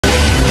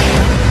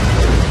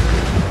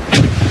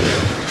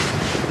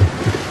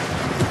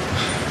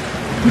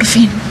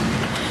fin.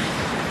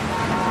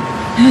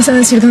 ¿Me vas a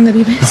decir dónde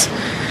vives?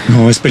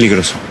 No, es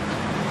peligroso.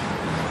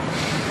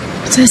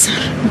 César,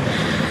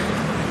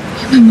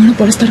 yo me muero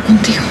por estar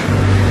contigo.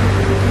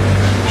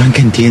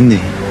 Blanca, entiende.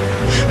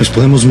 Nos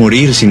podemos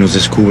morir si nos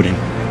descubren.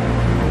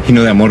 Y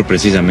no de amor,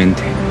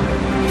 precisamente.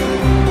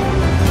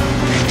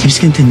 Tienes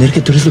que entender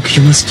que tú eres lo que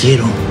yo más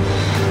quiero.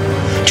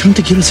 Yo no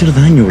te quiero hacer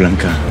daño,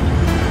 Blanca.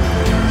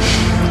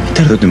 Y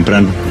tarde o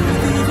temprano,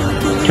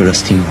 yo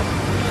lastimo.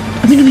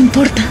 A mí no me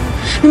importa.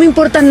 No me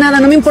importa nada.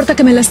 No me importa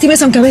que me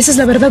lastimes, aunque a veces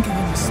la verdad,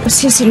 pues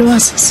sí, sí lo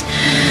haces.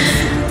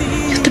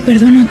 Yo te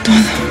perdono todo.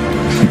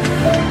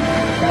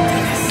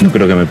 No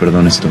creo que me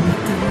perdones todo.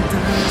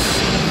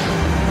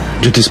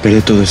 Yo te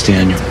esperé todo este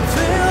año.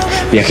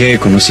 Viajé,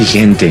 conocí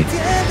gente,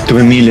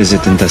 tuve miles de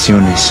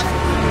tentaciones.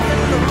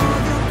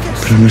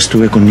 Pero no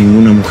estuve con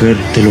ninguna mujer,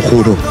 te lo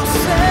juro.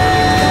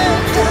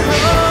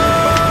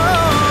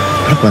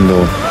 Pero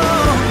cuando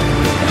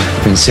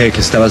pensé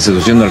que estaba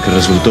seduciendo al que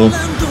resultó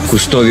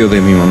custodio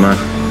de mi mamá,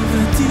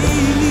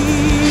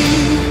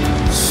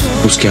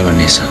 busqué a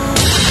Vanessa.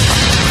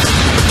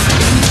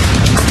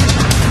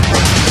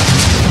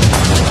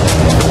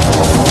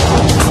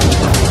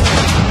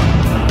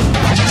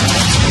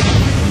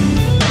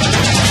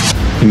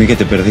 Dime que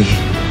te perdí.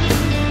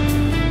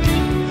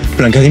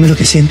 Blanca, dime lo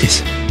que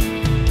sientes.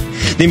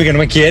 Dime que no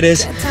me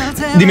quieres.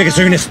 Dime que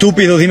soy un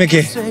estúpido. Dime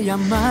que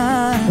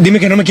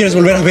no me quieres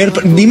volver a ver.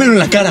 Dímelo en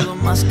la cara.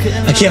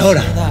 Aquí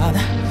ahora.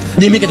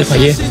 Dime que te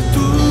fallé.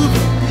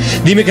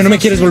 Dime que no me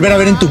quieres volver a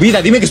ver en tu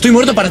vida. Dime que estoy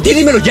muerto para ti.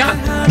 Dímelo ya.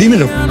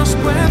 Dímelo.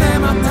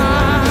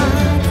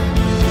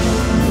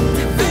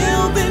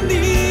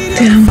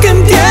 Te amo. Que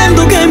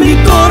entiendo que mi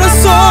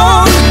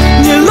corazón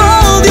y el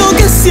odio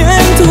que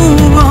siento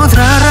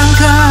podrá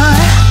arrancar,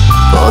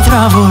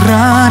 podrá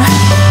borrar,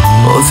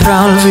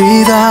 podrá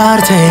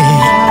olvidarte.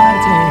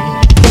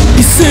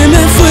 Y se me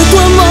fue tu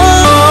amor.